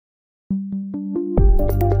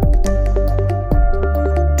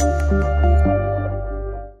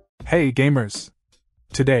Hey gamers!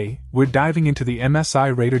 Today, we're diving into the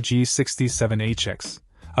MSI Raider GE67Hx,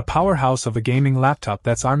 a powerhouse of a gaming laptop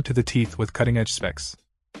that's armed to the teeth with cutting-edge specs.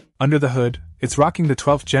 Under the hood, it's rocking the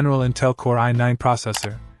 12th General Intel Core i9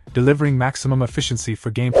 processor, delivering maximum efficiency for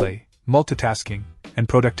gameplay, multitasking, and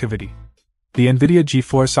productivity. The NVIDIA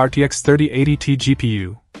GeForce RTX 3080 Ti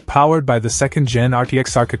GPU, powered by the 2nd Gen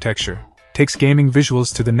RTX architecture, takes gaming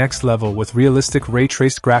visuals to the next level with realistic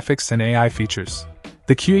ray-traced graphics and AI features.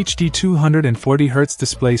 The QHD 240Hz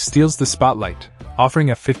display steals the spotlight, offering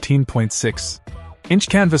a 15.6-inch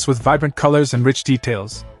canvas with vibrant colors and rich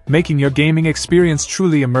details, making your gaming experience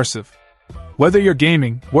truly immersive. Whether you're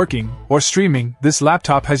gaming, working, or streaming, this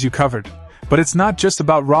laptop has you covered. But it's not just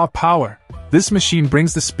about raw power. This machine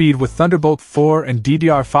brings the speed with Thunderbolt 4 and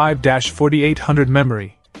DDR5-4800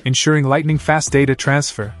 memory, ensuring lightning-fast data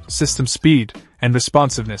transfer, system speed, and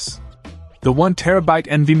responsiveness. The 1TB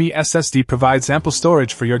NVMe SSD provides ample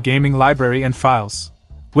storage for your gaming library and files.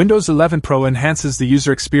 Windows 11 Pro enhances the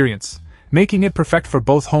user experience, making it perfect for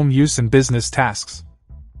both home use and business tasks.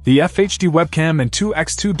 The FHD webcam and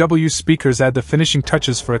 2x2W speakers add the finishing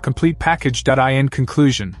touches for a complete package. In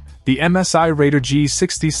conclusion, the MSI Raider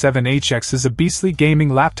GE67Hx is a beastly gaming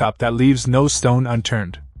laptop that leaves no stone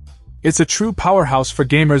unturned. It's a true powerhouse for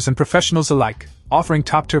gamers and professionals alike, offering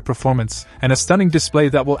top-tier performance and a stunning display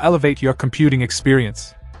that will elevate your computing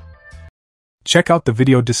experience. Check out the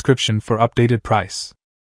video description for updated price.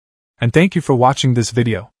 And thank you for watching this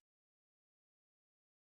video.